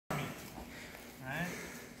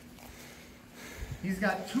he's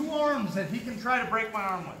got two arms that he can try to break my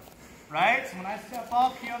arm with, right? So when I step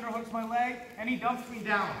up, he underhooks my leg, and he dumps me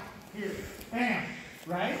down. Here, bam,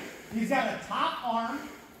 right? He's got a top arm.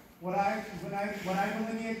 What I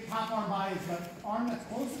delineate top arm by is the arm that's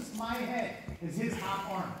closest to my head is his top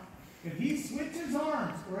arm. If he switches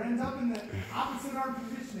arms or ends up in the opposite arm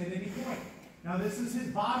position at any point, now this is his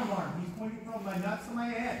bottom arm. He's pointing from my nuts to my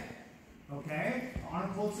head. Okay? The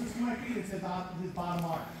arm closest to my feet is his bottom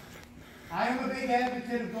arm. I am a big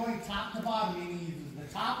advocate of going top to bottom, meaning he uses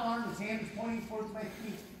the top arm, his hand is pointing towards my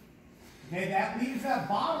feet. Okay, that leaves that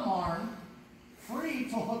bottom arm free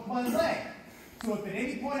to hook my leg. So if at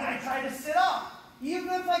any point I try to sit up, even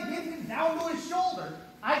if I get him down to his shoulder,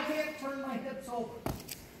 I can't turn my hips over.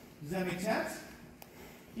 Does that make sense?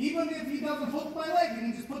 Even if he doesn't hook my leg and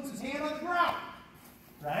he just puts his hand on the ground,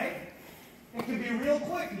 right? It can be real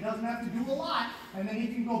quick. He doesn't have to do a lot, and then he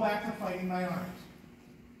can go back to fighting my arms.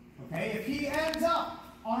 Okay? If he ends up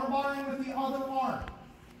armbarring with the other arm,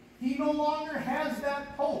 he no longer has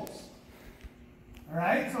that post. All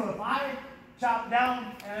right? So if I chop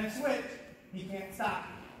down and I switch, he can't stop.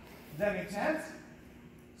 Does that make sense?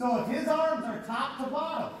 So if his arms are top to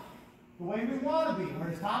bottom, the way we want to be, where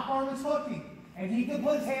his top arm is hooking, and he can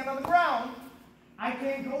put his hand on the ground, I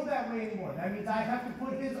can't go that way anymore. That means I have to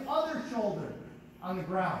put his other shoulder on the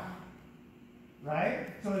ground. Right?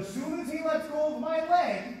 So as soon as he lets go of my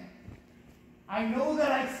leg, I know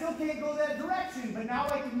that I still can't go that direction, but now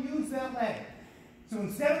I can use that leg. So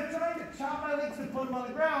instead of trying to chop my legs and put him on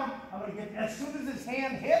the ground, I'm going to get, as soon as his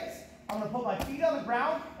hand hits, I'm going to put my feet on the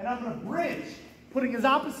ground, and I'm going to bridge, putting his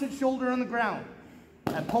opposite shoulder on the ground.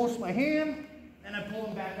 I post my hand, and I pull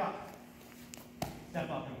him back up. Step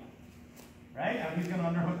up again. Right? Now he's going to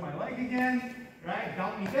underhook my leg again. Right?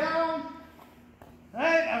 Dump me down.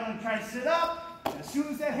 Right? I'm going to try to sit up. As soon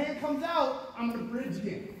as that hand comes out, I'm going to bridge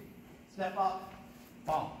again. Step up.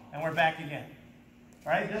 Bump. And we're back again.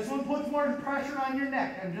 All right? This one puts more pressure on your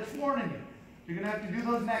neck. I'm just warning you. You're going to have to do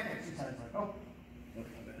those neck exercises. Oh.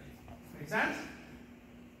 Make sense?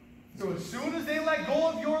 So as soon as they let go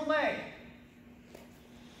of your leg,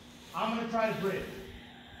 I'm going to try to bridge.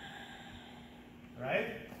 Right?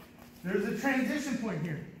 There's a transition point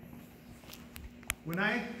here. When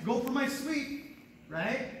I go for my sweep,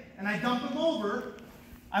 right, and I dump him over,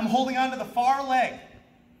 I'm holding onto the far leg.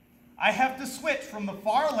 I have to switch from the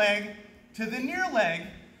far leg to the near leg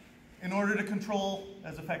in order to control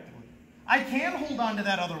as effectively. I can hold on to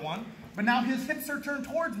that other one, but now his hips are turned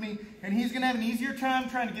towards me, and he's going to have an easier time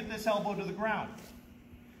trying to get this elbow to the ground.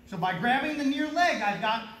 So by grabbing the near leg, I've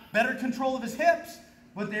got better control of his hips,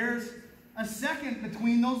 but there's a second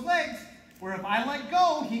between those legs where if I let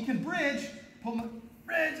go, he can bridge,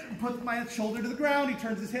 put my shoulder to the ground, he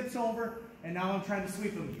turns his hips over, and now I'm trying to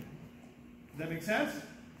sweep him again. Does that make sense?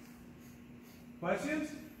 Questions?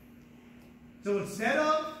 So instead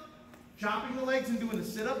of chopping the legs and doing a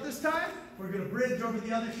sit-up this time, we're going to bridge over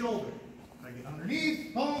the other shoulder. I get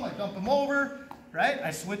underneath, boom, I dump him over, right?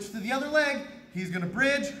 I switch to the other leg, he's going to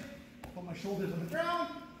bridge, put my shoulders on the ground,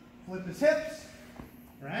 flip his hips,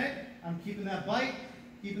 right? I'm keeping that bite,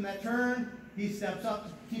 keeping that turn. He steps up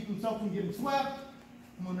to keep himself from getting swept.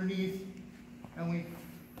 I'm underneath, and we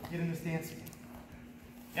get in this dance again.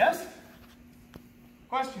 Yes?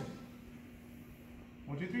 Question?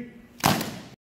 1, 2, 3.